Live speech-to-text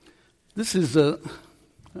This is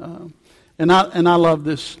and I love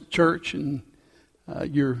this church, and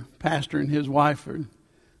your pastor and his wife are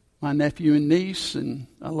my nephew and niece, and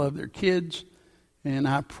I love their kids, and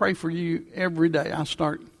I pray for you every day. I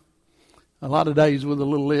start a lot of days with a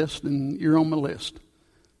little list, and you're on my list.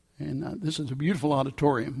 And this is a beautiful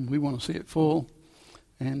auditorium. We want to see it full,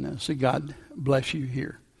 and see God bless you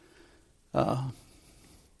here.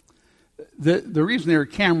 The reason there are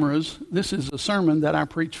cameras, this is a sermon that I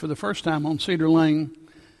preached for the first time on Cedar Lane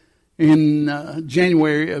in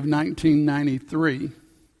January of 1993.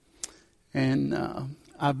 And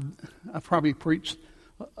I've probably preached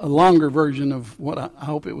a longer version of what I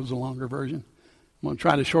hope it was a longer version. I'm going to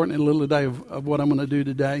try to shorten it a little today of what I'm going to do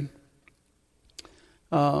today.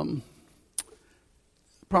 Probably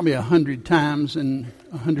 100 times in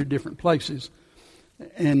 100 different places.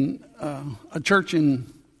 And a church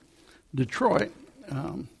in Detroit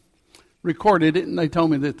recorded it, and they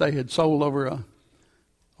told me that they had sold over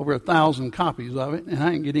 1,000 copies of it, and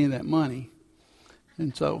I didn't get any of that money.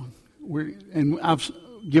 And so I've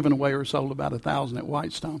given away or sold about 1,000 at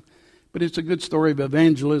Whitestone. But it's a good story of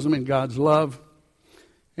evangelism and God's love,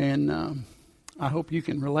 and I hope you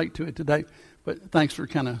can relate to it today. But thanks for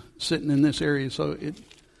kind of sitting in this area, so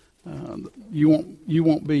you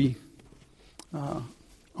won't be on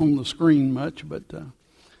the screen much, but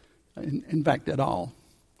in fact at all.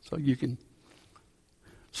 So you can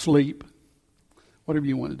sleep, whatever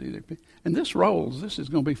you want to do there. And this rolls. This is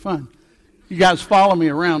going to be fun. You guys follow me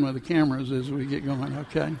around with the cameras as we get going,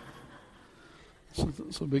 okay? So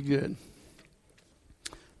this will be good.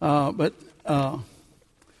 But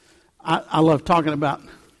I love talking about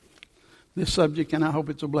this subject, and I hope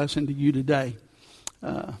it's a blessing to you today.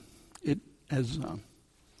 It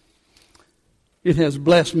has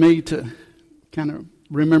blessed me to kind of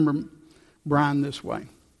remember Brian this way.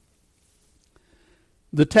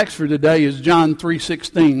 The text for today is John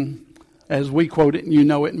 3:16, as we quote it, and you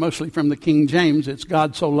know it mostly from the King James. It's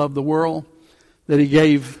God so loved the world that he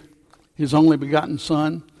gave his only begotten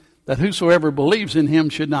Son, that whosoever believes in him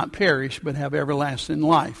should not perish but have everlasting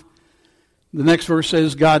life. The next verse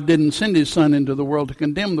says God didn't send his Son into the world to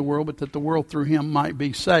condemn the world, but that the world through him might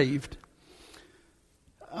be saved.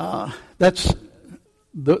 That's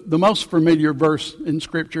the most familiar verse in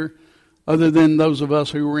Scripture, other than those of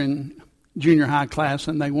us who were in junior high class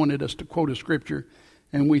and they wanted us to quote a Scripture,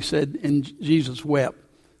 and we said, and Jesus wept.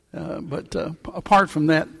 But apart from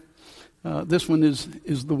that, this one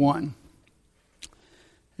is the one.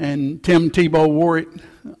 And Tim Tebow wore it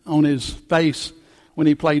on his face when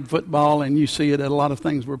he played football, and you see it at a lot of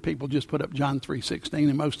things where people just put up John 3:16,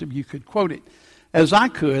 and most of you could quote it. As I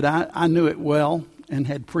could, I knew it well and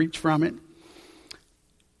had preached from it.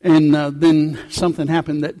 And then something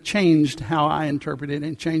happened that changed how I interpreted it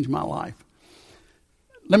and changed my life.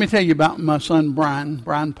 Let me tell you about my son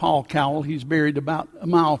Brian Paul Cowell. He's buried about a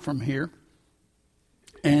mile from here.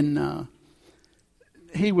 And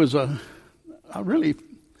he was a really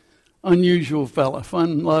unusual fella,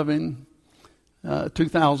 fun-loving.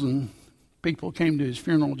 2,000 people came to his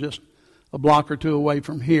funeral just a block or two away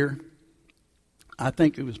from here. I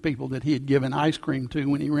think it was people that he had given ice cream to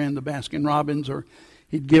when he ran the Baskin Robbins, or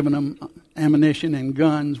he'd given them ammunition and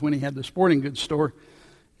guns when he had the sporting goods store,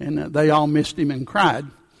 and they all missed him and cried.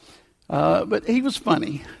 But he was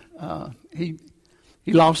funny. He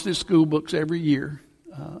lost his school books every year.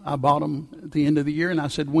 I bought them at the end of the year, and I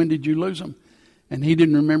said, "When did you lose them?" And he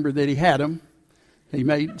didn't remember that he had them. He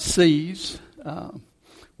made C's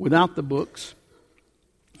without the books.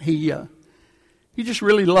 He just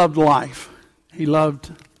really loved life. He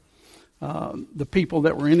loved the people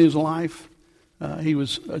that were in his life. He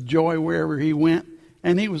was a joy wherever he went,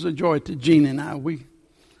 and he was a joy to Gene and I. We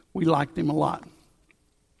liked him a lot.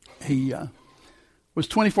 He was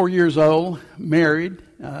 24 years old, married,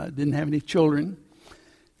 didn't have any children,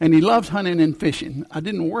 and he loved hunting and fishing. I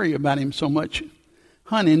didn't worry about him so much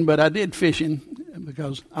hunting, but I did fishing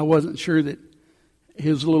because I wasn't sure that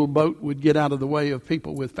his little boat would get out of the way of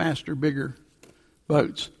people with faster, bigger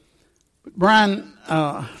boats. But Brian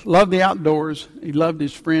loved the outdoors. He loved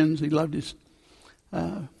his friends. He loved his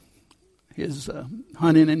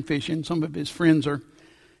hunting and fishing. Some of his friends are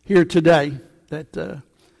here today that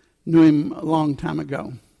knew him a long time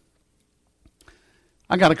ago.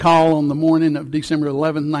 I got a call on the morning of December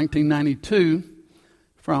 11th, 1992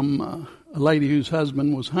 from a lady whose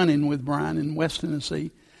husband was hunting with Brian in West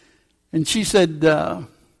Tennessee. And she said,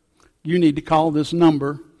 "You need to call this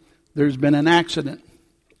number. There's been an accident."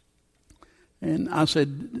 And I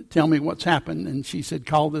said, "Tell me what's happened." And she said,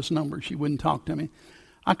 "Call this number." She wouldn't talk to me.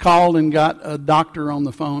 I called and got a doctor on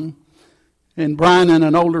the phone. And Brian and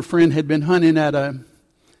an older friend had been hunting at a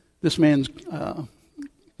this man's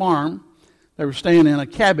farm. They were staying in a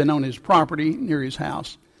cabin on his property near his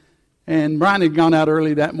house. And Brian had gone out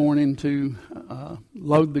early that morning to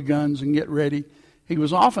load the guns and get ready. He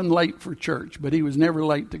was often late for church, but he was never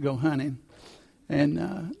late to go hunting.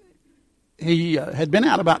 And he had been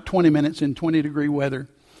out about 20 minutes in 20-degree weather.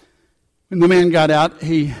 When the man got out,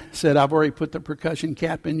 he said, "I've already put the percussion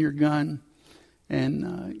cap in your gun,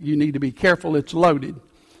 and you need to be careful, it's loaded."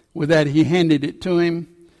 With that, he handed it to him.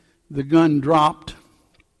 The gun dropped,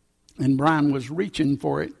 and Brian was reaching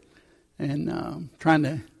for it and trying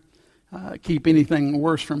to keep anything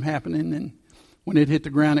worse from happening. And when it hit the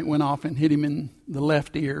ground, it went off and hit him in the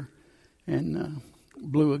left ear and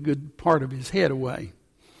blew a good part of his head away.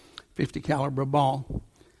 50 caliber ball.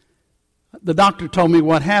 The doctor told me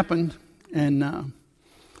what happened, and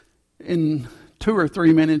in 2 or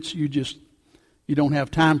 3 minutes, you don't have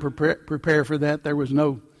time to prepare for that. There was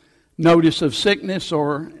no notice of sickness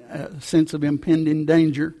or a sense of impending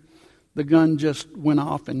danger. The gun just went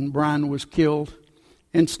off, and Brian was killed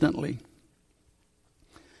instantly.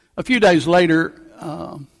 A few days later,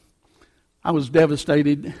 I was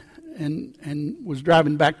devastated and was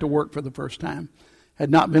driving back to work for the first time. Had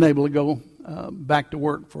not been able to go back to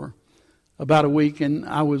work for about a week, and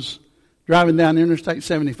I was driving down Interstate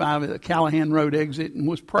 75 at the Callahan Road exit and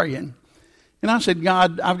was praying. And I said,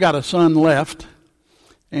 "God, I've got a son left,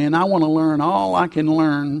 and I want to learn all I can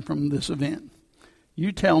learn from this event.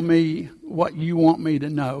 You tell me what you want me to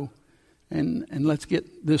know, and let's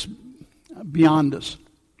get this beyond us."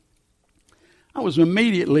 I was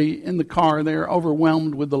immediately in the car there,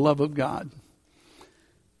 overwhelmed with the love of God.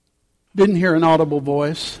 Didn't hear an audible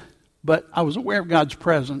voice, but I was aware of God's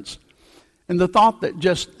presence. And the thought that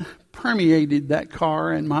just permeated that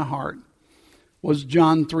car and my heart was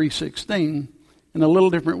John 3:16 in a little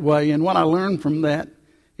different way. And what I learned from that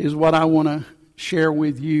is what I want to share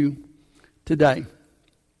with you today.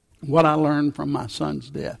 What I learned from my son's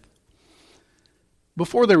death.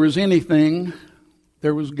 Before there was anything,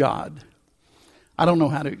 there was God. I don't know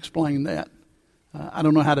how to explain that. I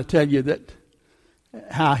don't know how to tell you that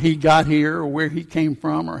how he got here or where he came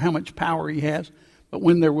from or how much power he has. But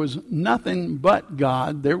when there was nothing but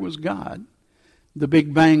God, there was God. The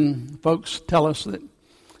Big Bang folks tell us that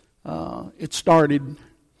it started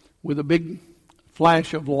with a big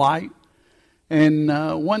flash of light. And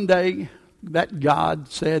one day that God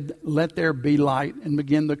said, "Let there be light," and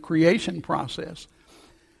began the creation process.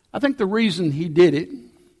 I think the reason he did it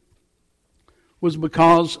was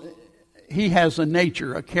because he has a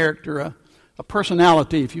nature, a character, a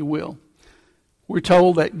personality, if you will. We're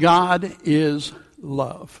told that God is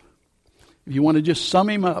love. If you want to just sum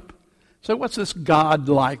him up, so what's this God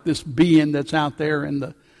like, this being that's out there in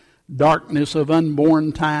the darkness of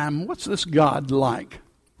unborn time? What's this God like?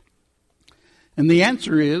 And the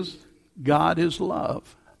answer is, God is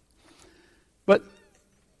love. But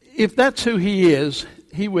if that's who he is,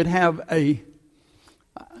 he would have I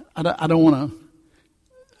don't want to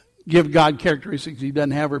give God characteristics he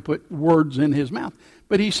doesn't have or put words in his mouth.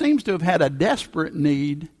 But he seems to have had a desperate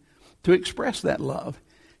need to express that love.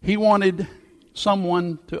 He wanted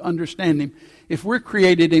someone to understand him. If we're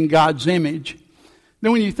created in God's image,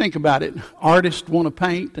 then when you think about it, artists want to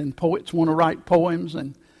paint and poets want to write poems,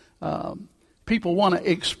 and people want to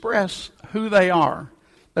express who they are.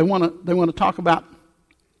 They want to talk about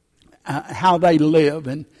how they live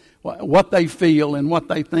and what they feel and what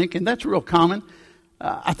they think, and that's real common.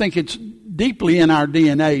 I think it's deeply in our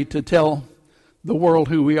DNA to tell the world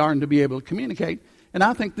who we are and to be able to communicate. And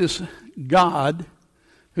I think this God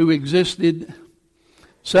who existed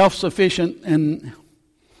self-sufficient and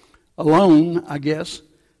alone, I guess,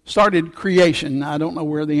 started creation. I don't know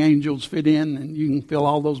where the angels fit in, and you can fill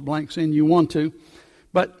all those blanks in you want to.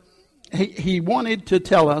 But he wanted to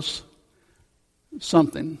tell us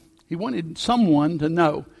something. He wanted someone to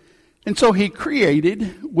know. And so he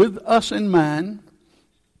created with us in mind,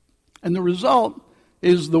 and the result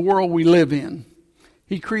is the world we live in.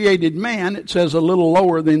 He created man, it says, a little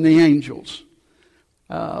lower than the angels.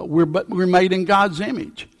 We're made in God's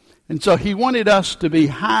image. And so he wanted us to be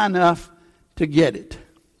high enough to get it.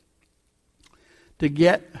 To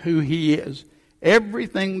get who he is.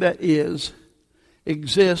 Everything that is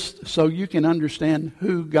exists so you can understand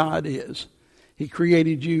who God is. He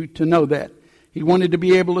created you to know that. He wanted to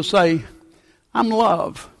be able to say, "I'm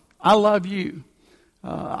love. I love you.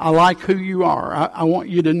 I like who you are. I want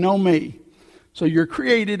you to know me." So you're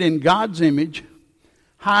created in God's image,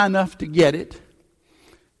 high enough to get it.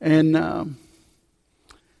 And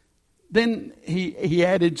then he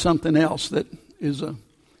added something else that is a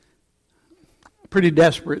pretty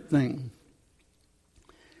desperate thing.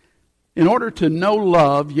 In order to know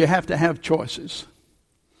love, you have to have choices.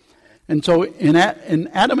 And so in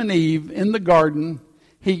Adam and Eve in the garden,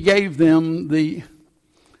 he gave them the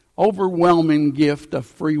overwhelming gift of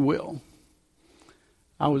free will.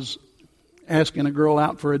 I was asking a girl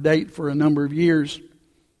out for a date for a number of years.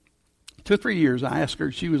 2 or 3 years I asked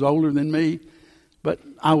her. She was older than me, but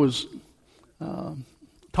I was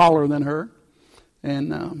taller than her.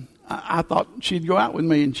 And I thought she'd go out with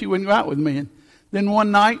me, and she wouldn't go out with me. And then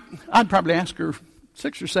one night, I'd probably ask her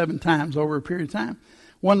 6 or 7 times over a period of time.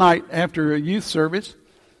 One night after a youth service,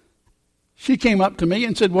 she came up to me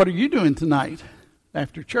and said, "What are you doing tonight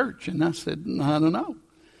after church?" And I said, "I don't know."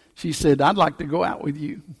 She said, "I'd like to go out with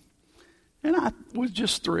you." And I was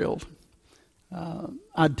just thrilled.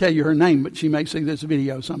 I'd tell you her name, but she may see this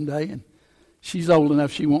video someday. And she's old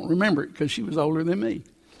enough she won't remember it because she was older than me.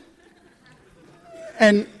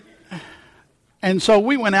 And so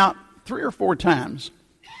we went out 3 or 4 times.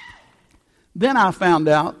 Then I found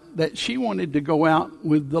out that she wanted to go out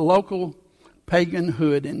with the local pagan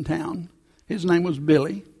hood in town. His name was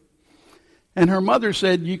Billy. And her mother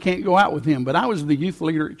said, "You can't go out with him." But I was the youth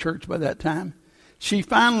leader at church by that time. She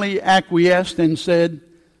finally acquiesced and said,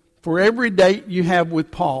 "For every date you have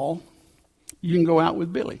with Paul, you can go out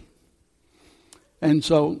with Billy." And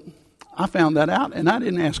so I found that out, and I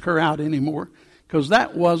didn't ask her out anymore because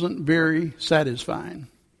that wasn't very satisfying.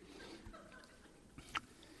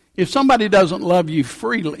 If somebody doesn't love you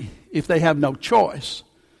freely, if they have no choice,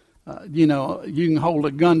 you can hold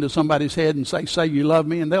a gun to somebody's head and say you love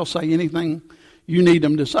me, and they'll say anything you need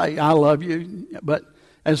them to say. I love you. But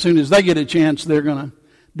as soon as they get a chance, they're going to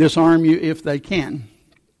disarm you if they can.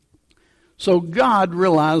 So God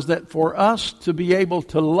realized that for us to be able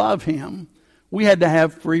to love him, we had to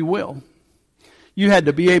have free will. You had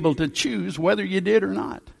to be able to choose whether you did or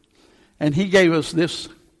not. And he gave us this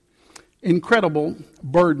incredible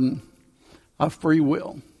burden of free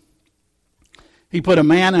will. He put a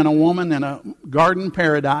man and a woman in a garden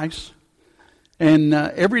paradise, and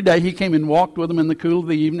every day he came and walked with them in the cool of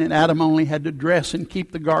the evening. Adam only had to dress and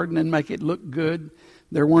keep the garden and make it look good.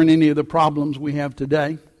 There weren't any of the problems we have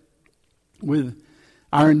today with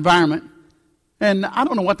our environment. And I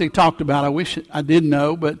don't know what they talked about. I wish I did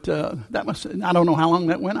know, but I don't know how long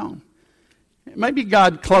that went on. Maybe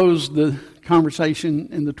God closed the conversation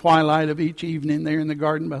in the twilight of each evening there in the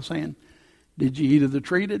garden by saying, "Did you eat of the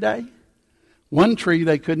tree today?" One tree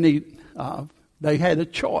they couldn't eat of. They had a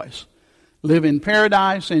choice. Live in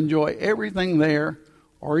paradise, enjoy everything there,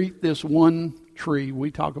 or eat this one tree.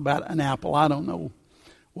 We talk about an apple. I don't know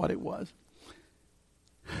what it was.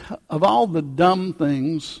 Of all the dumb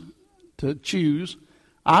things to choose,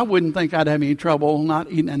 I wouldn't think I'd have any trouble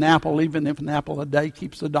not eating an apple, even if an apple a day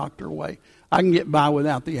keeps the doctor away. I can get by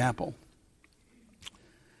without the apple.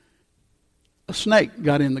 A snake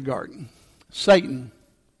got in the garden, Satan.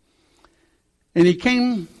 And he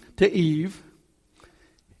came to Eve.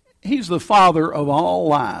 He's the father of all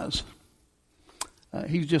lies.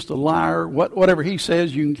 He's just a liar. Whatever he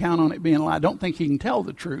says, you can count on it being a lie. I don't think he can tell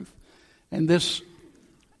the truth. And this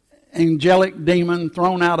angelic demon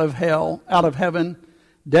thrown out of heaven,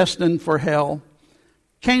 destined for hell,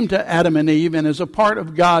 came to Adam and Eve, and as a part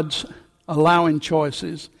of God's allowing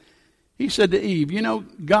choices, he said to Eve,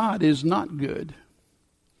 God is not good.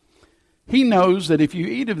 He knows that if you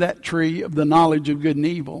eat of that tree of the knowledge of good and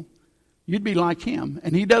evil, you'd be like him.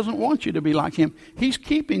 And he doesn't want you to be like him. He's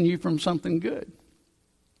keeping you from something good.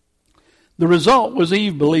 The result was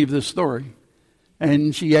Eve believed this story.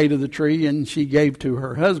 And she ate of the tree, and she gave to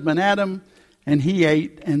her husband Adam, and he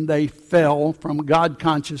ate, and they fell from God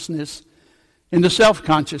consciousness into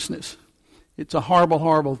self-consciousness. It's a horrible,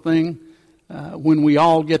 horrible thing. When we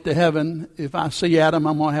all get to heaven, if I see Adam,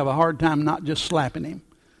 I'm going to have a hard time not just slapping him.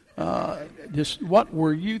 Just what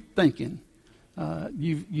were you thinking?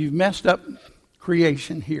 You've messed up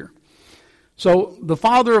creation here. So the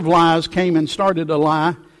father of lies came and started a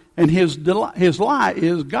lie, and his lie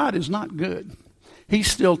is God is not good. He's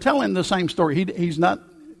still telling the same story. He's not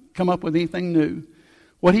come up with anything new.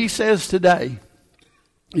 What he says today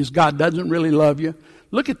is God doesn't really love you.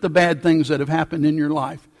 Look at the bad things that have happened in your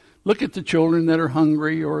life. Look at the children that are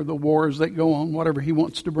hungry or the wars that go on, whatever he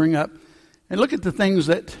wants to bring up. And look at the things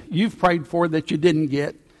that you've prayed for that you didn't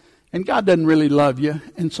get. And God doesn't really love you.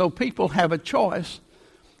 And so people have a choice.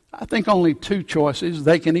 I think only 2 choices.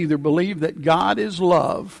 They can either believe that God is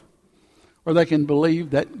love, or they can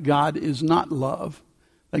believe that God is not love.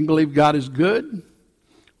 They can believe God is good,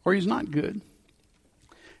 or he's not good.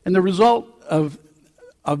 And the result of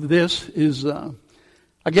this is, I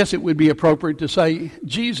guess it would be appropriate to say,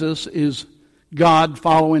 Jesus is God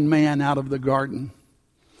following man out of the garden.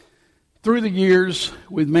 Through the years,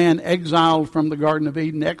 with man exiled from the Garden of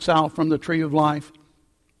Eden, exiled from the tree of life,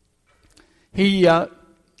 he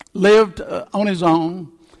lived on his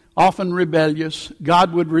own, often rebellious.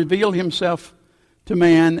 God would reveal himself to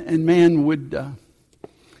man, and man would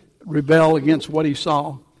rebel against what he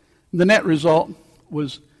saw. The net result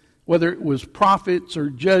was, whether it was prophets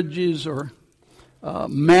or judges or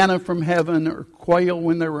manna from heaven or quail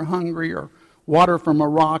when they were hungry or water from a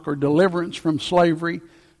rock or deliverance from slavery,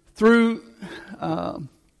 through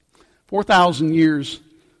 4,000 years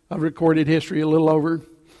of recorded history, a little over,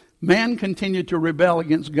 man continued to rebel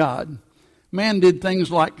against God. Man did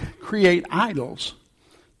things like create idols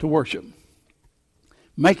to worship.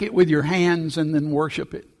 Make it with your hands and then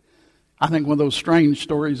worship it. I think one of those strange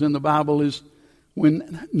stories in the Bible is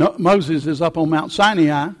when Moses is up on Mount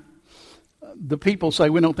Sinai, the people say,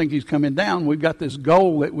 we don't think he's coming down. We've got this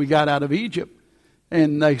gold that we got out of Egypt.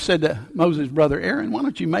 And they said to Moses' brother Aaron, why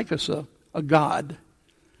don't you make us a god?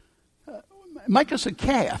 Make us a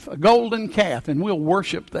calf, a golden calf, and we'll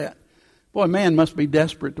worship that. Boy, man must be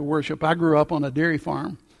desperate to worship. I grew up on a dairy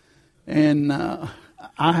farm, and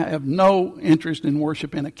I have no interest in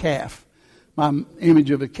worshiping a calf. My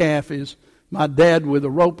image of a calf is my dad with a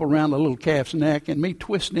rope around a little calf's neck and me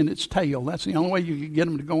twisting its tail. That's the only way you could get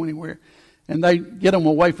them to go anywhere. And they get them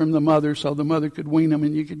away from the mother so the mother could wean them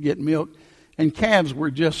and you could get milk. And calves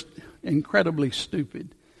were just incredibly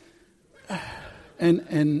stupid.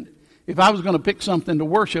 And if I was going to pick something to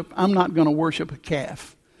worship, I'm not going to worship a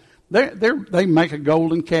calf. They make a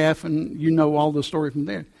golden calf, and you know all the story from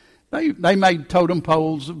there. They made totem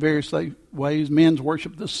poles of various ways. Men's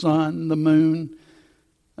worship the sun, the moon.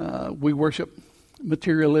 We worship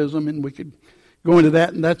materialism, and we could go into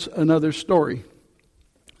that, and that's another story.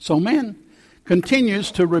 So man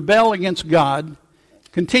continues to rebel against God,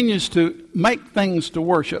 continues to make things to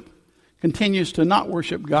worship, continues to not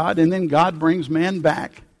worship God, and then God brings man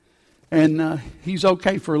back, and he's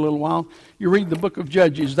okay for a little while. You read the book of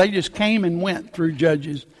Judges. They just came and went through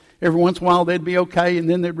Judges. Every once in a while they'd be okay, and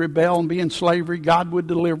then they'd rebel and be in slavery. God would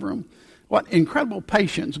deliver them. What incredible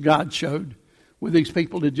patience God showed with these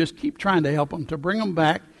people to just keep trying to help them, to bring them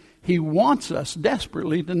back. He wants us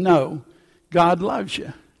desperately to know God loves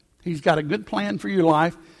you. He's got a good plan for your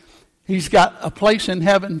life. He's got a place in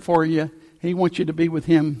heaven for you. He wants you to be with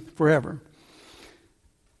Him forever.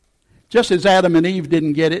 Just as Adam and Eve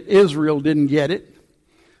didn't get it, Israel didn't get it.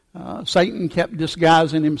 Satan kept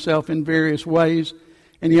disguising himself in various ways,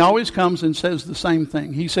 and he always comes and says the same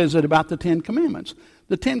thing. He says it about the Ten Commandments.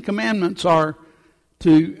 The Ten Commandments are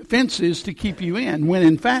fences to keep you in, when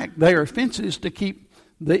in fact they are fences to keep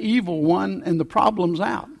the evil one and the problems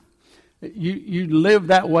out. You live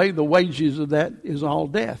that way, the wages of that is all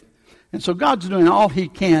death. And so God's doing all He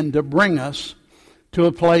can to bring us to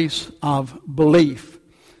a place of belief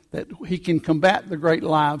that He can combat the great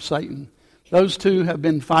lie of Satan. Those two have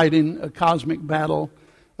been fighting a cosmic battle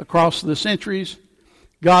across the centuries.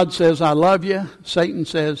 God says, I love you. Satan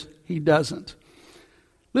says he doesn't.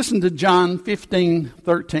 Listen to John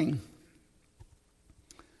 15:13.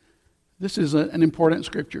 This is an important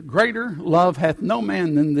scripture. Greater love hath no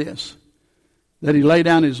man than this, that he lay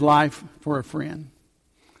down his life for a friend.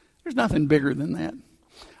 There's nothing bigger than that.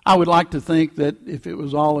 I would like to think that if it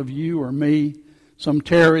was all of you or me, some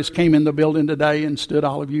terrorist came in the building today and stood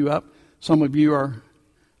all of you up. Some of you are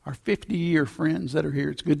 50-year friends that are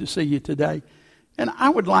here. It's good to see you today. And I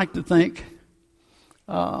would like to think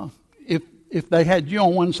if they had you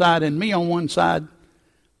on one side and me on one side,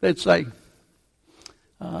 they'd say,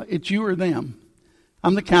 it's you or them.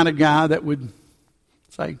 I'm the kind of guy that would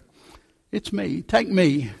say, it's me. Take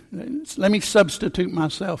me. Let me substitute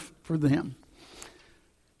myself for them.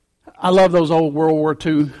 I love those old World War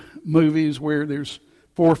II movies where there's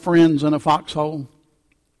 4 friends in a foxhole.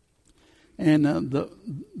 And the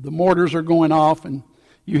mortars are going off, and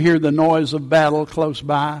you hear the noise of battle close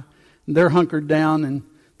by. And they're hunkered down and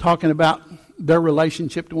talking about their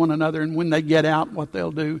relationship to one another, and when they get out, what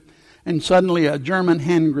they'll do. And suddenly a German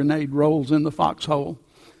hand grenade rolls in the foxhole.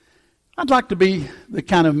 I'd like to be the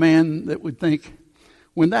kind of man that would think,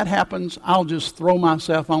 when that happens, I'll just throw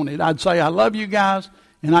myself on it. I'd say, I love you guys,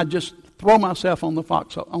 and I'd just throw myself on the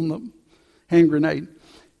foxhole, on the hand grenade.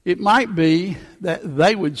 It might be that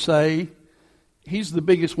they would say, he's the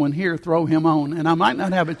biggest one here, throw him on. And I might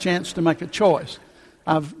not have a chance to make a choice.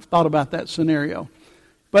 I've thought about that scenario.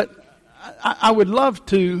 But I would love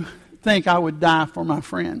to think I would die for my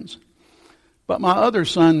friends. But my other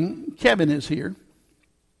son, Kevin, is here.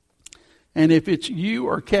 And if it's you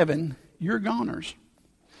or Kevin, you're goners.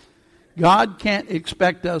 God can't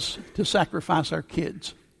expect us to sacrifice our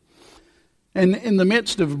kids. And in the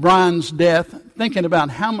midst of Brian's death, thinking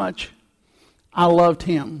about how much I loved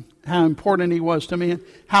him, how important he was to me, and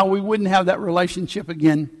how we wouldn't have that relationship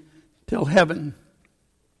again till heaven.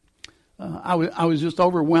 I was just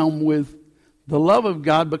overwhelmed with the love of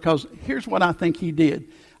God, because here's what I think he did.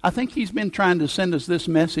 I think he's been trying to send us this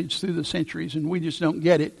message through the centuries, and we just don't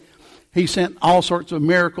get it. He sent all sorts of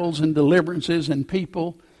miracles and deliverances and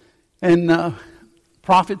people and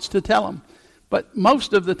prophets to tell them. But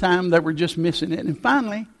most of the time they were just missing it. And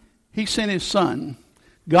finally, he sent his son.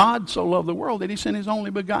 God so loved the world that he sent his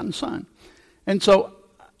only begotten son. And so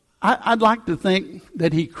I'd like to think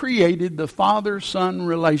that he created the father-son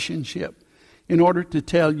relationship in order to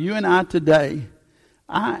tell you and I today,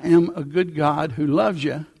 I am a good God who loves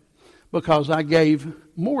you because I gave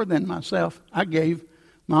more than myself. I gave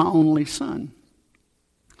my only son.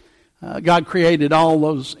 God created all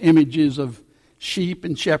those images of sheep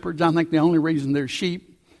and shepherds. I think the only reason they're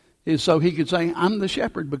sheep is so he could say, I'm the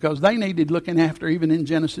shepherd, because they needed looking after even in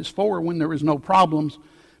Genesis 4 when there was no problems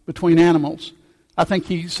between animals. I think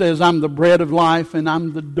he says, I'm the bread of life, and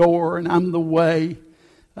I'm the door, and I'm the way.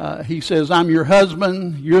 He says, I'm your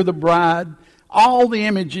husband, you're the bride. All the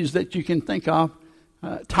images that you can think of,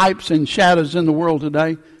 types and shadows in the world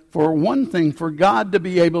today. For one thing, for God to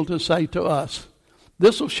be able to say to us,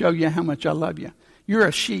 this will show you how much I love you. You're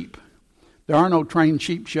a sheep. There are no trained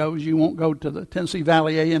sheep shows. You won't go to the Tennessee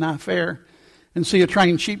Valley A&I Fair and see a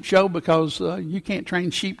trained sheep show, because you can't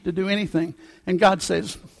train sheep to do anything. And God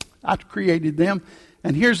says, I created them.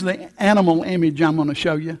 And here's the animal image I'm going to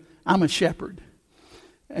show you. I'm a shepherd.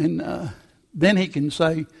 And then he can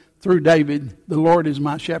say through David, the Lord is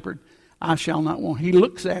my shepherd. I shall not want. He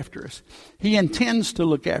looks after us. He intends to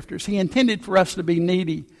look after us. He intended for us to be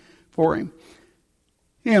needy for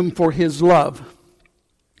him for his love.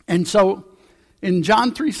 And so in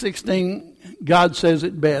John 3:16, God says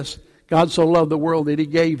it best. God so loved the world that he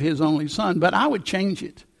gave his only son. But I would change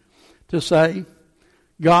it to say,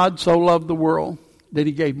 God so loved the world that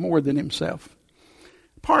he gave more than himself.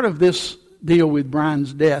 Part of this deal with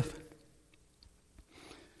Brian's death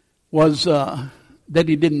was that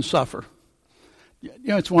he didn't suffer. You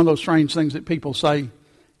know, it's one of those strange things that people say,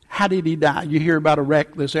 how did he die? You hear about a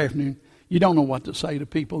wreck this afternoon. You don't know what to say to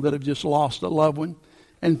people that have just lost a loved one.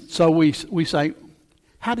 And so we say,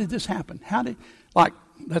 how did this happen?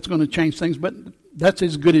 That's going to change things, but that's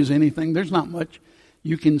as good as anything. There's not much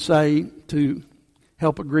you can say to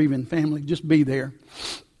help a grieving family. Just be there.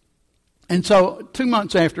 And so 2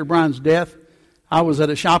 months after Brian's death, I was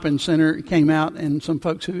at a shopping center. It came out, and some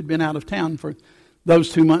folks who had been out of town for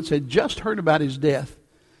those 2 months had just heard about his death.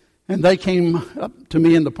 And they came up to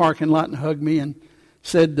me in the parking lot and hugged me and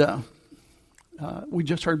said, we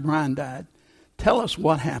just heard Brian died. Tell us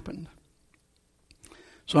what happened.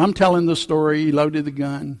 So I'm telling the story. He loaded the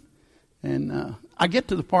gun. And I get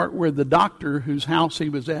to the part where the doctor whose house he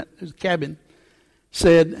was at, his cabin,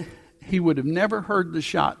 said he would have never heard the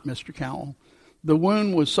shot, Mr. Cowell. The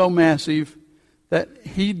wound was so massive that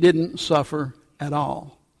he didn't suffer at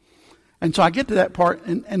all. And so I get to that part,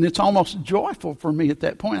 and it's almost joyful for me at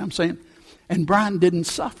that point. I'm saying, and Brian didn't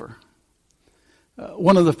suffer.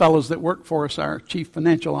 One of the fellows that worked for us, our chief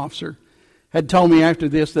financial officer, had told me after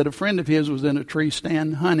this that a friend of his was in a tree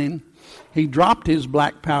stand hunting. He dropped his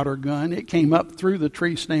black powder gun. It came up through the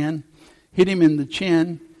tree stand, hit him in the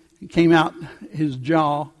chin, it came out his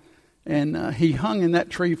jaw, and he hung in that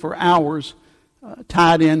tree for hours,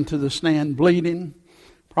 tied into the stand, bleeding,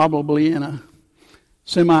 probably in a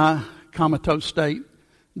semi-comatose state,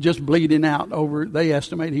 just bleeding out over, they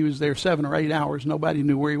estimate he was there 7 or 8 hours. Nobody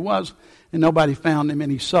knew where he was, and nobody found him,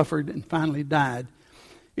 and he suffered and finally died.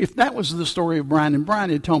 If that was the story of Brian, and Brian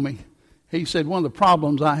had told me, he said, one of the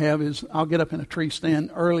problems I have is I'll get up in a tree stand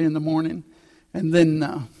early in the morning, and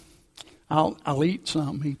then I'll eat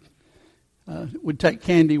some. He would take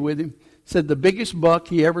candy with him. Said the biggest buck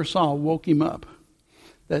he ever saw woke him up.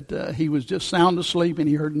 That he was just sound asleep, and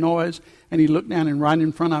he heard noise, and he looked down, and right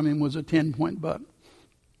in front of him was a 10-point buck.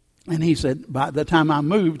 And he said, by the time I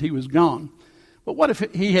moved, he was gone. But what if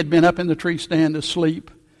he had been up in the tree stand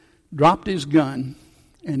asleep, dropped his gun,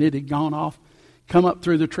 and it had gone off, come up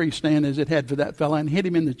through the tree stand as it had for that fella, and hit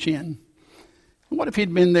him in the chin? What if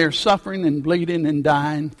he'd been there suffering and bleeding and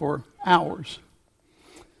dying for hours?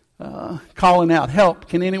 Calling out, help,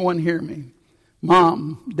 can anyone hear me?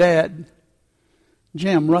 Mom, Dad,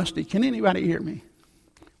 Jim, Rusty, can anybody hear me?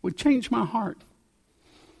 Would change my heart.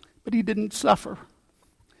 But he didn't suffer.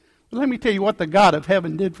 But let me tell you what the God of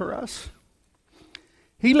heaven did for us.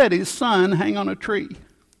 He let his son hang on a tree,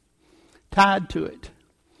 tied to it,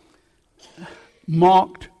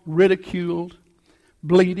 mocked, ridiculed,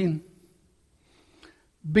 bleeding,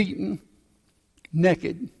 beaten,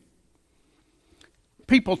 naked,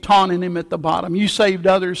 people taunting him at the bottom. You saved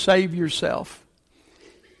others, save yourself.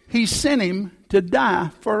 He sent him to die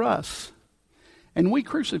for us. And we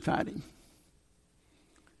crucified him.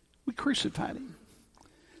 We crucified him.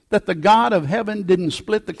 That the God of heaven didn't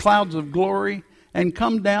split the clouds of glory and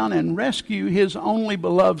come down and rescue his only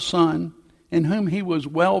beloved Son, in whom he was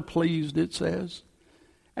well pleased, it says,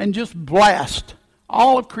 and just blast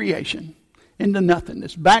all of creation into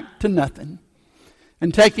nothingness, back to nothing,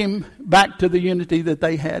 and take him back to the unity that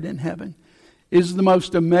they had in heaven, is the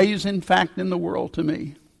most amazing fact in the world to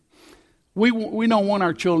me. We don't want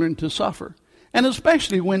our children to suffer. And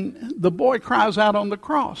especially when the boy cries out on the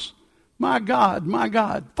cross, my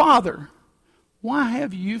God, Father, why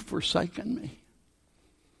have you forsaken me?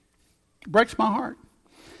 It breaks my heart.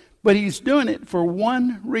 But he's doing it for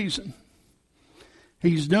one reason.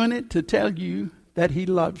 He's doing it to tell you that he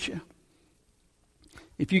loves you.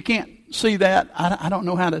 If you can't see that, I don't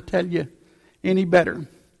know how to tell you any better.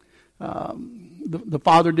 The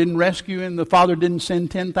Father didn't rescue him. The Father didn't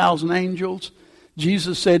send 10,000 angels.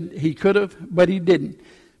 Jesus said he could have, but he didn't.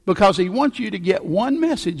 Because he wants you to get one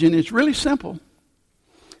message, and it's really simple.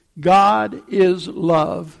 God is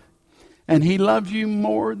love, and he loves you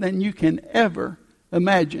more than you can ever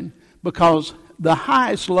imagine, because the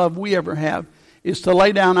highest love we ever have is to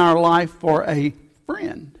lay down our life for a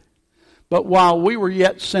friend. But while we were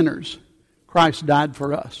yet sinners, Christ died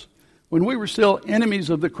for us. When we were still enemies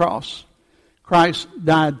of the cross, Christ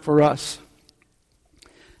died for us.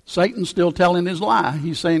 Satan's still telling his lie.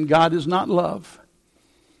 He's saying God is not love.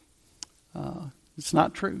 It's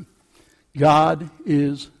not true. God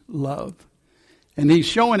is love. And he's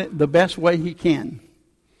showing it the best way he can.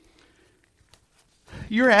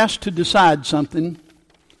 You're asked to decide something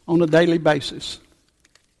on a daily basis.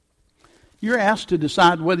 You're asked to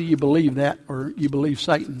decide whether you believe that or you believe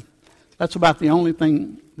Satan. That's about the only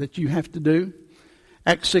thing that you have to do.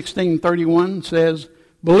 Acts 16:31 says,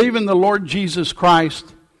 believe in the Lord Jesus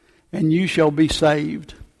Christ and you shall be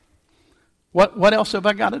saved. What else have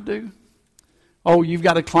I got to do? Oh, you've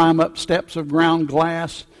got to climb up steps of ground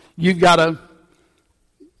glass. You've got to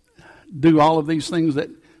do all of these things that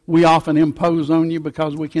we often impose on you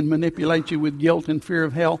because we can manipulate you with guilt and fear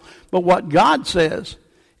of hell. But what God says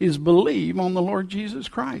is believe on the Lord Jesus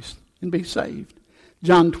Christ and be saved.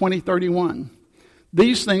 John 20:31.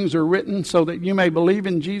 These things are written so that you may believe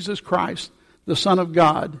in Jesus Christ, the Son of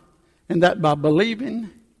God, and that by believing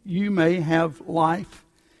you may have life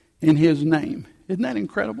in his name. Isn't that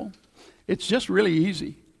incredible? It's just really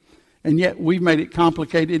easy. And yet we've made it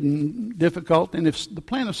complicated and difficult. And if the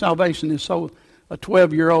plan of salvation is so a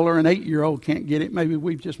 12-year-old or an 8-year-old can't get it, maybe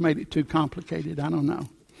we've just made it too complicated. I don't know.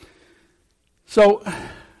 So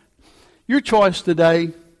your choice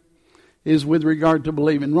today is with regard to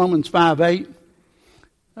believing. Romans 5:8,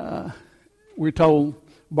 we're told,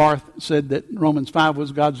 Barth said that Romans 5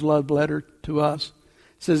 was God's love letter to us.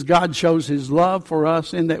 It says God shows his love for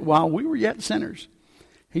us in that while we were yet sinners,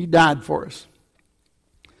 he died for us.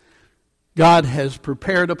 God has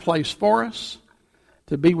prepared a place for us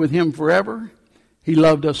to be with him forever. He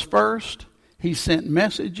loved us first. He sent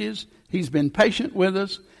messages. He's been patient with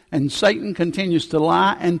us. And Satan continues to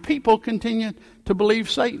lie. And people continue to believe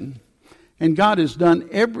Satan. And God has done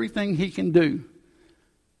everything he can do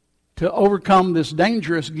to overcome this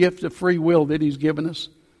dangerous gift of free will that he's given us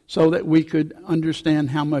so that we could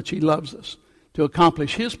understand how much he loves us. To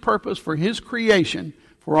accomplish his purpose for his creation,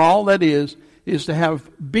 for all that is to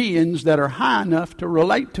have beings that are high enough to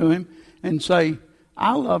relate to him and say,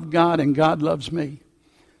 I love God and God loves me.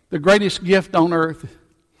 The greatest gift on earth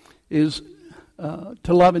is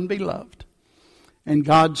to love and be loved. And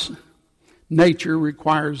God's nature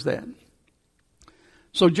requires that.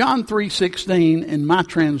 So John 3:16 in my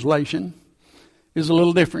translation is a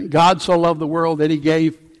little different. God so loved the world that he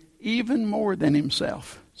gave even more than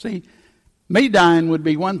himself. See, me dying would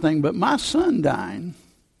be one thing, but my son dying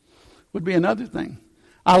would be another thing.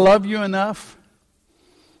 I love you enough.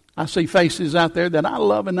 I see faces out there that I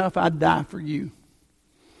love enough, I'd die for you.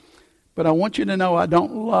 But I want you to know I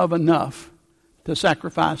don't love enough to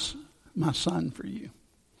sacrifice my son for you.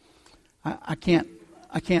 I can't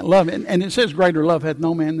love it. And it says greater love hath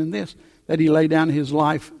no man than this, that he lay down his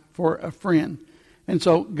life for a friend. And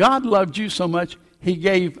so God loved you so much, he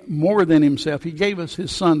gave more than himself. He gave us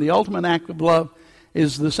his son. The ultimate act of love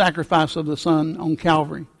is the sacrifice of the son on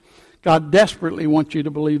Calvary. God desperately wants you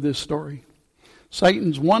to believe this story.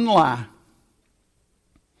 Satan's one lie.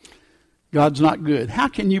 God's not good. How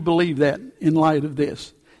can you believe that in light of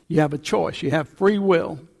this? You have a choice. You have free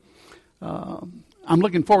will. I'm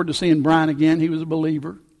looking forward to seeing Brian again. He was a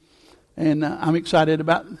believer. And I'm excited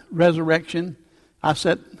about resurrection. I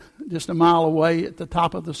sat just a mile away at the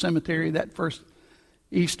top of the cemetery that first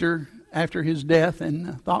Easter after his death,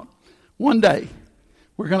 and thought, one day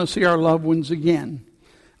we're going to see our loved ones again.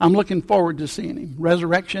 I'm looking forward to seeing him.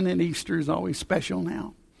 Resurrection and Easter is always special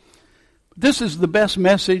now. This is the best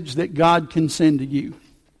message that God can send to you.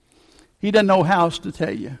 He doesn't know how else to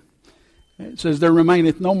tell you. It says, there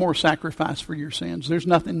remaineth no more sacrifice for your sins. There's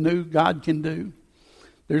nothing new God can do.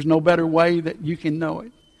 There's no better way that you can know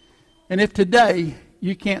it. And if today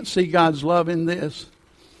you can't see God's love in this,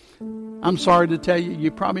 I'm sorry to tell you,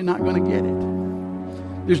 you're probably not going to get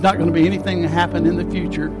it. There's not going to be anything that happen in the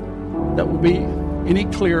future that will be any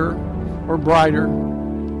clearer or brighter,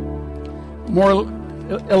 more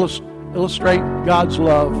illustrate God's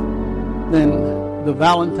love than the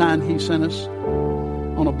Valentine he sent us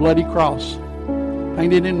on a bloody cross,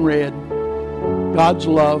 painted in red. God's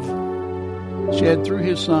love shed through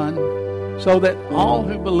his Son, so that all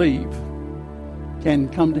who believe can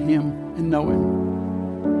come to him and know him.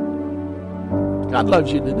 God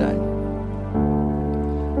loves you today.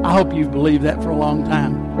 I hope you've believed that for a long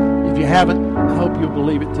time. If you haven't, I hope you'll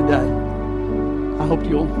believe it today. I hope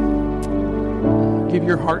you'll give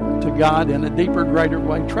your heart to God in a deeper, greater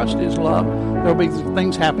way. Trust his love. There'll be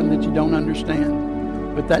things happen that you don't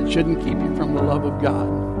understand, but that shouldn't keep you from the love of God.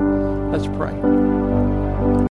 Let's pray.